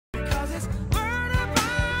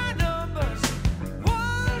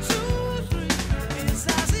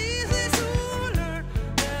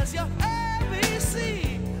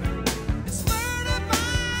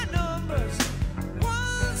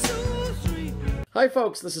Hi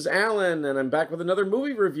folks, this is Alan, and I'm back with another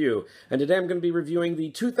movie review. And today I'm going to be reviewing the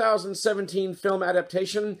 2017 film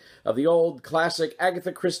adaptation of the old classic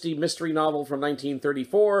Agatha Christie mystery novel from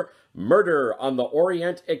 1934, Murder on the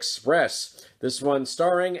Orient Express. This one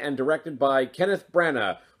starring and directed by Kenneth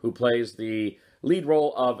Branagh, who plays the lead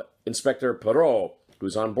role of Inspector Poirot,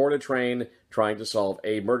 who's on board a train trying to solve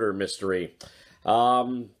a murder mystery.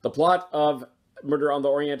 The plot of Murder on the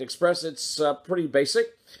Orient Express, it's pretty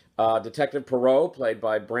basic. Detective Poirot, played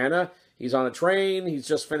by Branagh, he's on a train, he's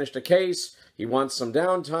just finished a case, he wants some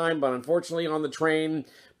downtime, but unfortunately on the train,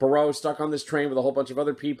 Poirot's stuck on this train with a whole bunch of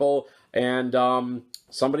other people, and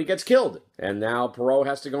somebody gets killed. And now Poirot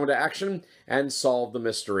has to go into action and solve the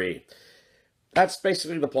mystery. That's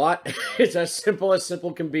basically the plot. It's as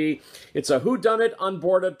simple can be. It's a whodunit on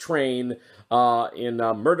board a train in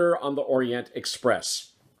Murder on the Orient Express.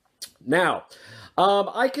 Now,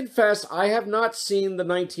 I confess I have not seen the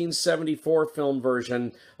 1974 film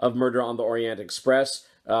version of Murder on the Orient Express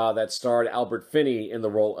that starred Albert Finney in the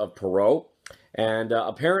role of Poirot. And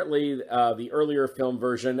apparently the earlier film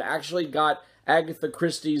version actually got Agatha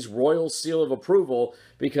Christie's royal seal of approval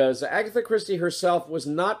because Agatha Christie herself was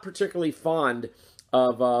not particularly fond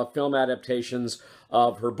of film adaptations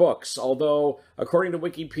of her books. Although, according to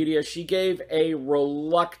Wikipedia, she gave a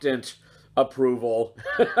reluctant approval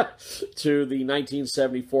to the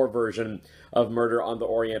 1974 version of Murder on the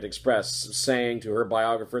Orient Express, saying to her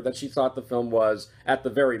biographer that she thought the film was, at the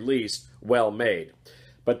very least, well made.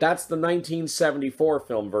 But that's the 1974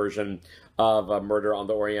 film version of Murder on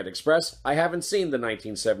the Orient Express. I haven't seen the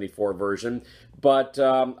 1974 version, but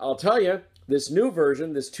I'll tell you, this new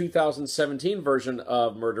version, this 2017 version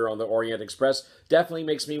of Murder on the Orient Express, definitely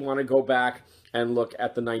makes me want to go back and look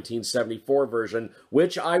at the 1974 version,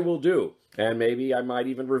 which I will do. And maybe I might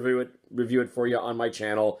even review it for you on my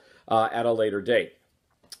channel at a later date.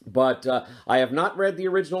 But I have not read the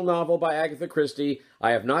original novel by Agatha Christie.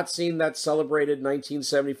 I have not seen that celebrated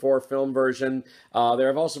 1974 film version. There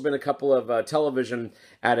have also been a couple of television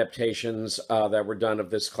adaptations that were done of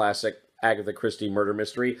this classic Agatha Christie murder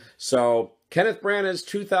mystery. So Kenneth Branagh's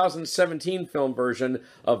 2017 film version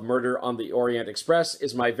of Murder on the Orient Express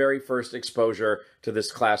is my very first exposure to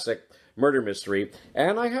this classic murder mystery.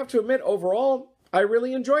 And I have to admit, overall, I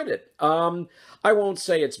really enjoyed it. I won't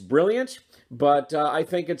say it's brilliant, but I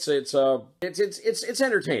think it's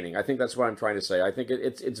entertaining. I think that's what I'm trying to say. I think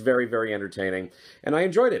it's very, very entertaining, and I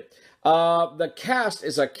enjoyed it. The cast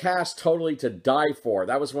is a cast totally to die for.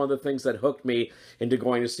 That was one of the things that hooked me into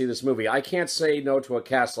going to see this movie. I can't say no to a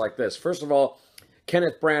cast like this. First of all,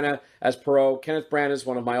 Kenneth Branagh as Poirot. Kenneth Branagh is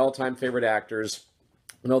one of my all-time favorite actors.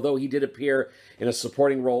 And although he did appear in a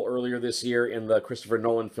supporting role earlier this year in the Christopher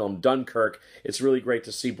Nolan film Dunkirk, it's really great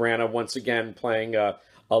to see Branagh once again playing a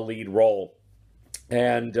lead role.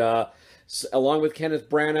 And along with Kenneth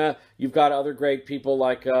Branagh, you've got other great people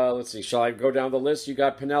like, let's see, shall I go down the list? You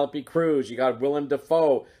got Penelope Cruz, you got Willem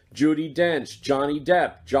Dafoe, Judi Dench, Johnny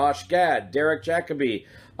Depp, Josh Gad, Derek Jacobi,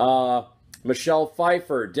 Michelle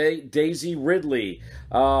Pfeiffer, Daisy Ridley.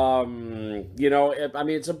 You know, I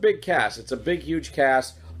mean, it's a big cast. It's a big, huge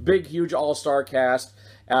cast, big, huge all-star cast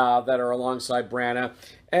that are alongside Branagh.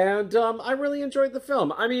 And I really enjoyed the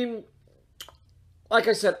film. I mean, like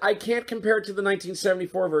I said, I can't compare it to the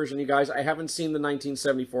 1974 version, you guys. I haven't seen the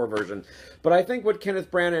 1974 version. But I think what Kenneth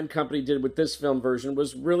Branagh and company did with this film version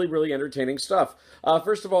was really, really entertaining stuff.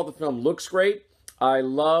 First of all, the film looks great. I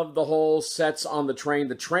love the whole sets on the train.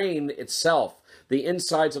 The train itself, the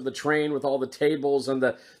insides of the train with all the tables and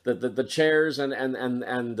the chairs and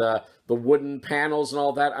the wooden panels and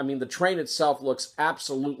all that. I mean, the train itself looks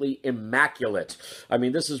absolutely immaculate. I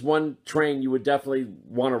mean, this is one train you would definitely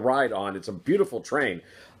want to ride on. It's a beautiful train.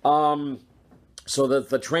 So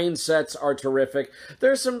the train sets are terrific.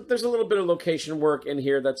 There's a little bit of location work in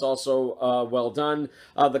here that's also well done.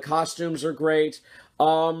 The costumes are great.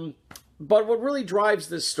 But what really drives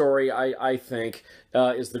this story, I think,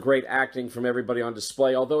 is the great acting from everybody on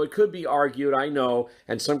display. Although it could be argued, I know,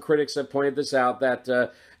 and some critics have pointed this out, that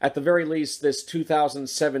at the very least, this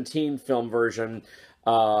 2017 film version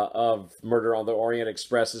of Murder on the Orient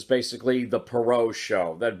Express is basically the Poirot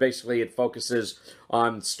show. That basically it focuses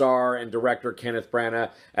on star and director Kenneth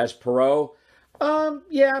Branagh as Poirot.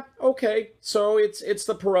 Yeah, okay. So it's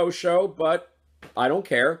the Poirot show, but I don't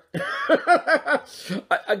care.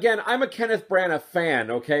 Again, I'm a Kenneth Branagh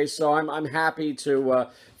fan, okay? So I'm happy to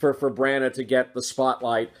for Branagh to get the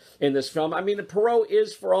spotlight in this film. I mean, Poirot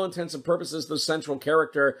is, for all intents and purposes, the central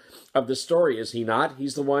character of the story, is he not?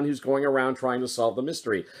 He's the one who's going around trying to solve the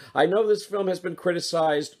mystery. I know this film has been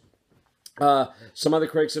criticized. Some other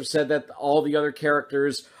critics have said that all the other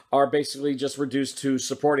characters are basically just reduced to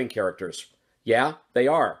supporting characters. Yeah, they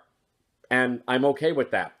are. And I'm okay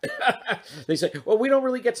with that. They say, well, we don't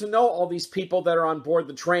really get to know all these people that are on board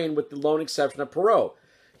the train with the lone exception of Poirot.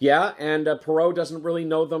 Yeah, and Poirot doesn't really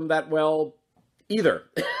know them that well either.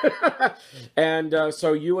 And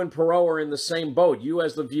so you and Poirot are in the same boat. You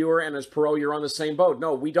as the viewer and as Poirot, you're on the same boat.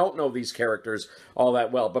 No, we don't know these characters all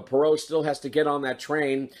that well, but Poirot still has to get on that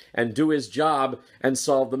train and do his job and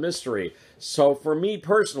solve the mystery. So for me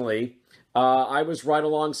personally, I was right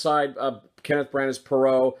alongside Kenneth Branagh's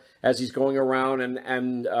Poirot as he's going around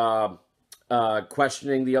and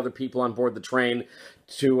questioning the other people on board the train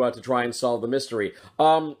to try and solve the mystery.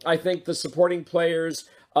 I think the supporting players,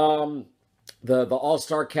 the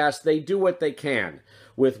all-star cast, they do what they can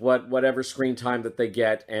with whatever screen time that they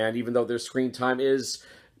get. And even though their screen time is,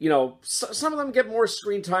 you know, some of them get more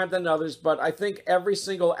screen time than others, but I think every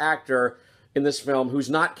single actor in this film who's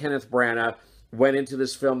not Kenneth Branagh went into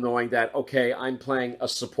this film knowing that, okay, I'm playing a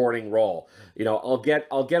supporting role. You know, I'll get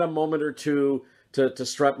a moment or two to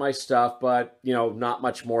strut my stuff, but, you know, not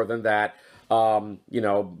much more than that. You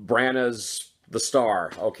know, Branagh's the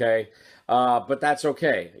star, okay? But that's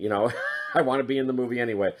okay, you know. I want to be in the movie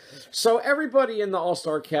anyway. So everybody in the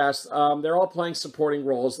all-star cast, they're all playing supporting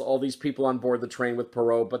roles, all these people on board the train with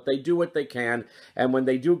Poirot, but they do what they can, and when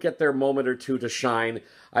they do get their moment or two to shine,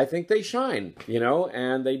 I think they shine, you know,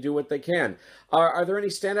 and they do what they can. Are there any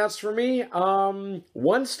standouts for me? One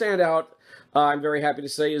standout, I'm very happy to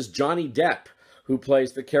say, is Johnny Depp, who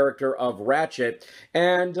plays the character of Ratchet.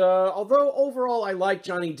 And although overall I like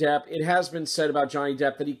Johnny Depp, it has been said about Johnny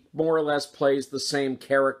Depp that he more or less plays the same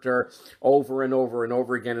character over and over and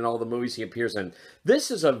over again in all the movies he appears in. This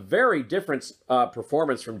is a very different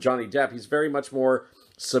performance from Johnny Depp. He's very much more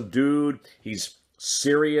subdued. He's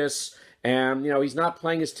serious. And, you know, he's not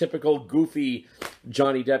playing his typical goofy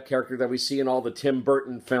Johnny Depp character that we see in all the Tim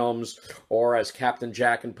Burton films or as Captain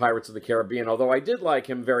Jack in Pirates of the Caribbean, although I did like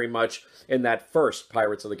him very much in that first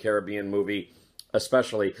Pirates of the Caribbean movie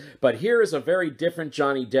especially. But here is a very different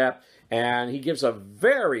Johnny Depp, and he gives a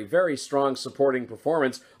very, very strong supporting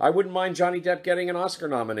performance. I wouldn't mind Johnny Depp getting an Oscar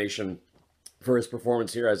nomination for his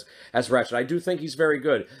performance here as Ratchet. I do think he's very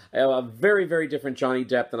good. A very, very different Johnny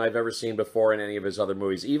Depp than I've ever seen before in any of his other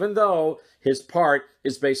movies, even though his part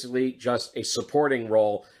is basically just a supporting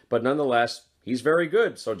role. But nonetheless, he's very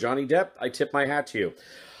good. So Johnny Depp, I tip my hat to you.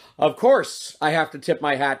 Of course, I have to tip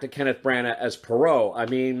my hat to Kenneth Branagh as Poirot. I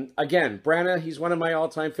mean, again, Branagh, he's one of my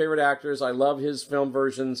all-time favorite actors. I love his film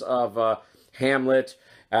versions of Hamlet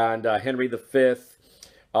and Henry V.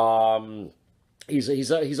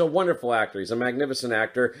 He's a wonderful actor. He's a magnificent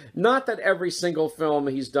actor. Not that every single film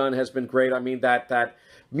he's done has been great. I mean, that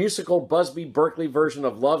musical Busby Berkeley version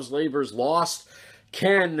of Love's Labour's Lost.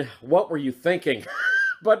 Ken, what were you thinking?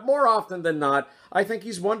 But more often than not, I think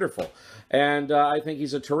he's wonderful. And I think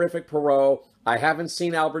he's a terrific Poirot. I haven't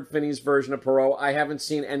seen Albert Finney's version of Poirot. I haven't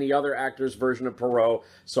seen any other actor's version of Poirot.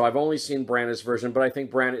 So I've only seen Branagh's version. But I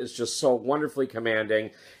think Branagh is just so wonderfully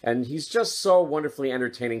commanding. And he's just so wonderfully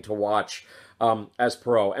entertaining to watch as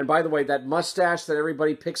Poirot. And by the way, that mustache that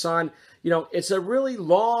everybody picks on, you know, it's a really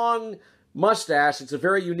long mustache. It's a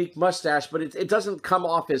very unique mustache, but it doesn't come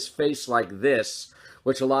off his face like this,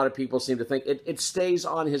 which a lot of people seem to think. It stays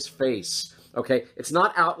on his face, okay? It's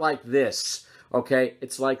not out like this, okay?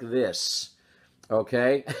 It's like this,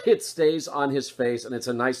 okay? It stays on his face, and it's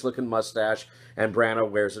a nice-looking mustache, and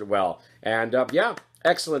Branagh wears it well. And, yeah,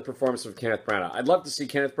 excellent performance of Kenneth Branagh. I'd love to see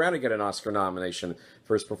Kenneth Branagh get an Oscar nomination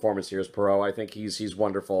for his performance here as Poirot. I think he's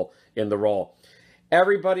wonderful in the role.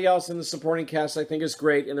 Everybody else in the supporting cast, I think, is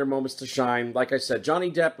great in their moments to shine. Like I said, Johnny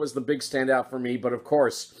Depp was the big standout for me, but of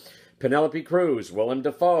course, Penelope Cruz, Willem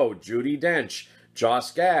Dafoe, Judi Dench,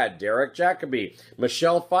 Joss Gad, Derek Jacobi,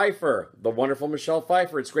 Michelle Pfeiffer, the wonderful Michelle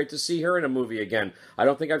Pfeiffer. It's great to see her in a movie again. I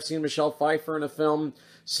don't think I've seen Michelle Pfeiffer in a film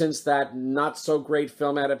since that not-so-great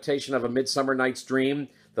film adaptation of A Midsummer Night's Dream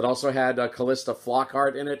that also had Callista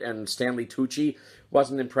Flockhart in it and Stanley Tucci.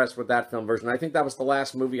 Wasn't impressed with that film version. I think that was the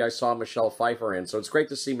last movie I saw Michelle Pfeiffer in. So it's great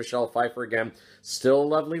to see Michelle Pfeiffer again. Still a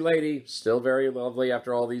lovely lady. Still very lovely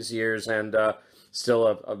after all these years. And still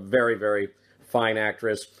a very, very fine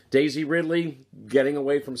actress. Daisy Ridley getting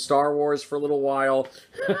away from Star Wars for a little while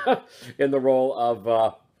in the role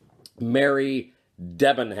of Mary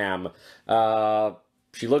Debenham.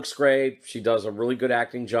 She looks great. She does a really good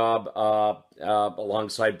acting job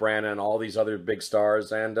alongside Branagh and all these other big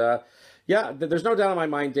stars. And yeah, there's no doubt in my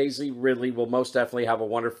mind Daisy Ridley will most definitely have a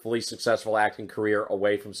wonderfully successful acting career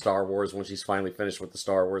away from Star Wars when she's finally finished with the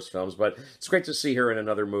Star Wars films. But it's great to see her in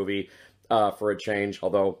another movie for a change,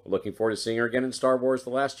 although looking forward to seeing her again in Star Wars The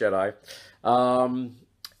Last Jedi.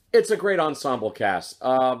 It's a great ensemble cast.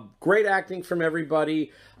 Great acting from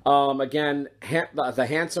everybody. Again, the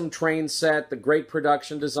handsome train set, the great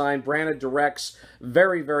production design. Branagh directs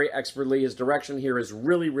very, very expertly. His direction here is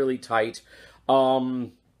really, really tight.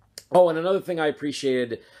 Oh, and another thing I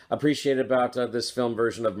appreciated about this film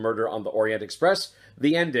version of Murder on the Orient Express,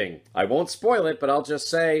 the ending. I won't spoil it, but I'll just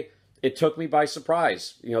say it took me by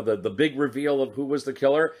surprise. You know, the big reveal of who was the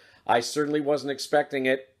killer. I certainly wasn't expecting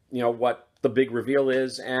it, you know, what the big reveal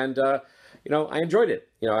is, and, you know, I enjoyed it.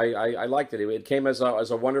 You know, I liked it. It came as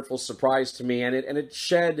a wonderful surprise to me, and it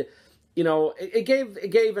shed, you know, it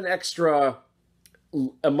gave an extra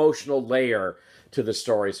emotional layer to the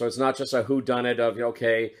story. So it's not just a whodunit of,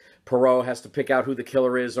 okay, Poirot has to pick out who the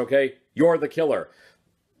killer is. Okay, you're the killer.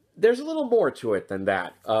 There's a little more to it than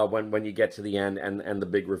that when you get to the end and the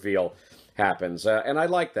big reveal happens. And I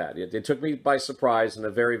like that. It took me by surprise in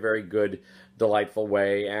a very, very good, delightful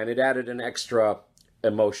way. And it added an extra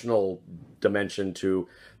emotional dimension to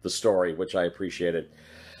the story, which I appreciated.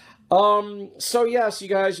 So yes, you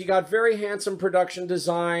guys, you got very handsome production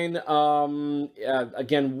design.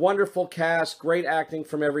 Again, wonderful cast, great acting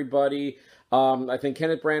from everybody. I think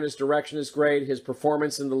Kenneth Branagh's direction is great. His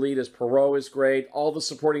performance in the lead as Poirot is great. All the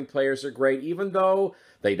supporting players are great, even though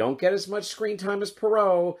they don't get as much screen time as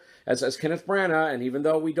Poirot, as Kenneth Branagh, and even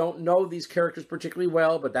though we don't know these characters particularly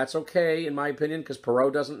well, but that's okay, in my opinion, because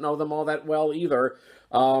Poirot doesn't know them all that well either.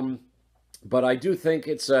 But I do think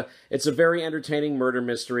it's a very entertaining murder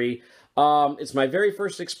mystery. It's my very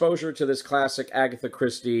first exposure to this classic Agatha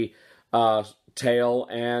Christie tale,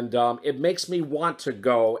 and it makes me want to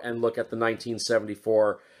go and look at the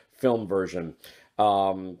 1974 film version.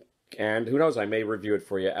 And who knows, I may review it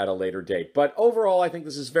for you at a later date. But overall, I think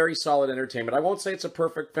this is very solid entertainment. I won't say it's a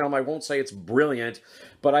perfect film. I won't say it's brilliant,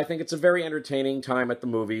 but I think it's a very entertaining time at the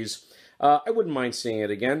movies. I wouldn't mind seeing it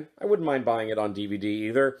again. I wouldn't mind buying it on DVD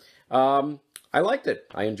either. I liked it.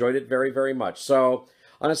 I enjoyed it very, very much. So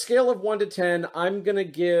on a scale of 1 to 10, I'm going to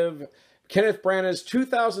give Kenneth Branagh's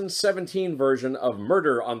 2017 version of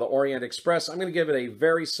Murder on the Orient Express, I'm going to give it a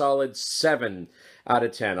very solid 7 out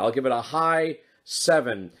of 10. I'll give it a high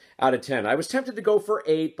 7 out of 10. I was tempted to go for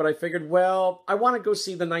 8, but I figured, well, I want to go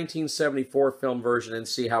see the 1974 film version and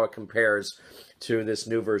see how it compares to this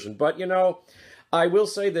new version. But, you know, I will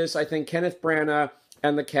say this. I think Kenneth Branagh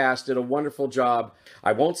and the cast did a wonderful job.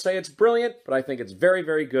 I won't say it's brilliant, but I think it's very,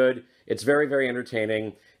 very good. It's very, very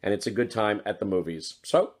entertaining, and it's a good time at the movies.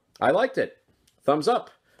 So, I liked it. Thumbs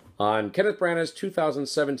up on Kenneth Branagh's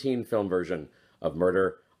 2017 film version of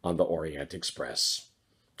Murder on the Orient Express.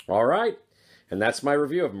 All right, and that's my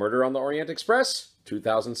review of Murder on the Orient Express,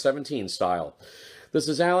 2017 style. This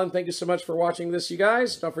is Alan. Thank you so much for watching this, you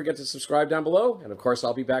guys. Don't forget to subscribe down below, and of course,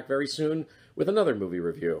 I'll be back very soon with another movie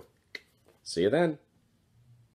review. See you then.